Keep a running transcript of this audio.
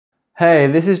Hey,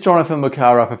 this is Jonathan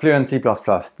Bukhara for Fluent C++.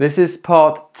 This is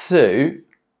part two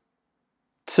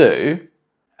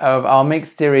of our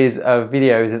mixed series of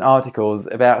videos and articles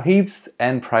about heaps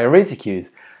and priority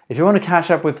queues. If you want to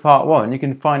catch up with part one, you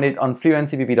can find it on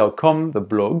fluentcpp.com, the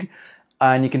blog,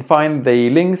 and you can find the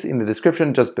links in the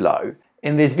description just below.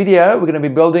 In this video, we're going to be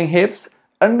building heaps,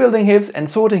 unbuilding heaps, and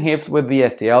sorting heaps with the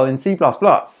STL in C++.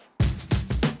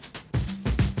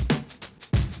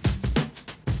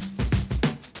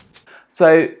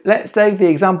 So let's take the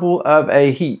example of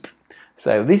a heap.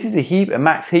 So this is a heap, a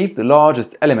max heap. The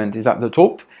largest element is at the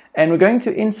top, and we're going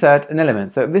to insert an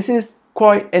element. So this is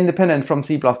quite independent from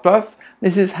C++.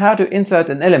 This is how to insert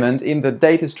an element in the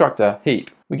data structure heap.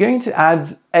 We're going to add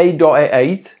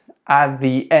a.a8 at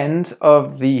the end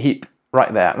of the heap,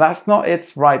 right there. That's not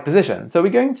its right position. So we're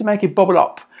going to make it bubble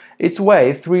up its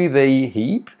way through the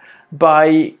heap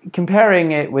by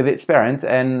comparing it with its parent,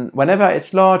 and whenever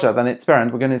it's larger than its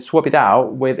parent, we're going to swap it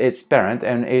out with its parent,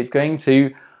 and it's going to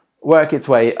work its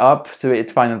way up to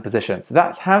its final position. So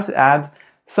that's how to add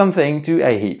something to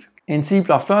a heap. In C++,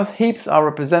 heaps are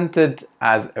represented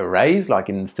as arrays, like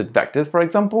in std vectors, for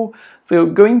example. So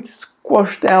we're going to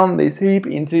squash down this heap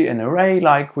into an array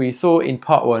like we saw in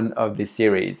part one of this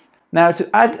series. Now,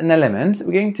 to add an element,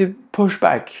 we're going to push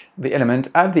back the element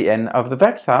at the end of the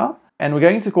vector, and we're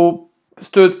going to call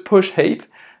std push heap.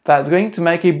 That's going to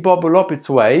make it bubble up its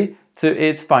way to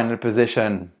its final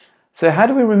position. So how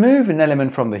do we remove an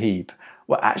element from the heap?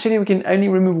 Well, actually we can only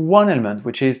remove one element,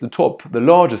 which is the top, the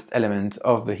largest element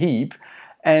of the heap.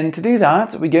 And to do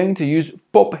that, we're going to use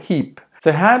pop heap.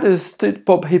 So how does std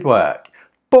pop heap work?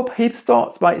 Pop heap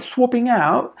starts by swapping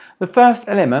out the first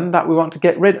element that we want to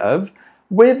get rid of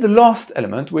with the last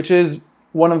element, which is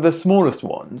one of the smallest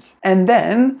ones. And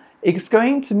then it's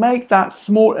going to make that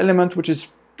small element, which is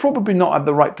probably not at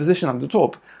the right position at the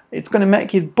top, it's going to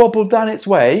make it bubble down its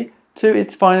way to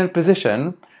its final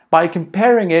position by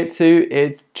comparing it to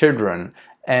its children.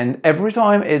 And every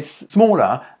time it's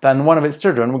smaller than one of its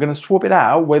children, we're going to swap it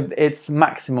out with its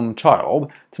maximum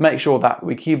child to make sure that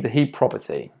we keep the heap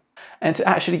property. And to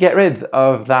actually get rid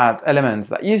of that element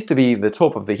that used to be the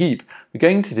top of the heap, we're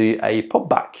going to do a pop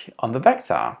back on the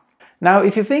vector. Now,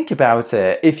 if you think about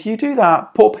it, if you do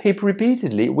that pop heap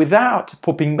repeatedly without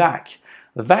popping back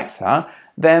the vector,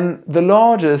 then the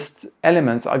largest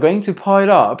elements are going to pile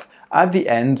up at the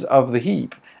end of the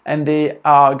heap, and they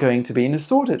are going to be in a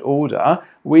sorted order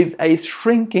with a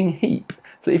shrinking heap.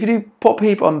 So if you do pop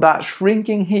heap on that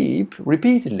shrinking heap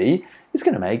repeatedly, it's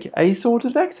going to make a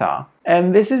sorted vector.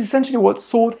 And this is essentially what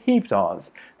sort heap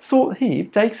does. Sort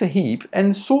heap takes a heap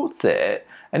and sorts it,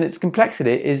 and its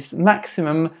complexity is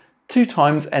maximum 2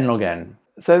 times n log n.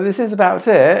 So this is about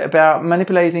it, about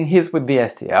manipulating heaps with the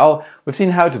STL. We've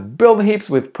seen how to build heaps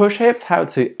with push heaps, how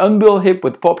to unbuild heap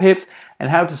with pop heaps, and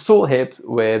how to sort heaps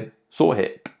with sort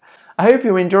heap. I hope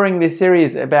you're enjoying this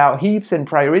series about heaps and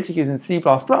priority queues in C++.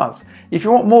 If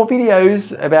you want more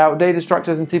videos about data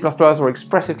structures in C++ or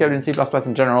expressive code in C++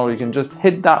 in general, you can just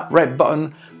hit that red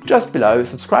button just below,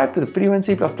 subscribe to the Fluent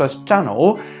C++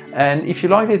 channel, and if you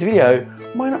like this video,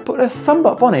 why not put a thumb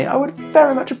up on it? I would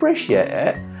very much appreciate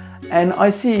it. And I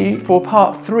see you for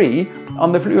part 3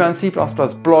 on the Fluent C++ blog,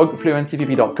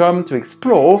 fluentcpp.com, to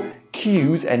explore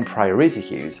queues and priority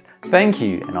queues. Thank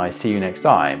you, and I see you next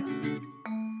time.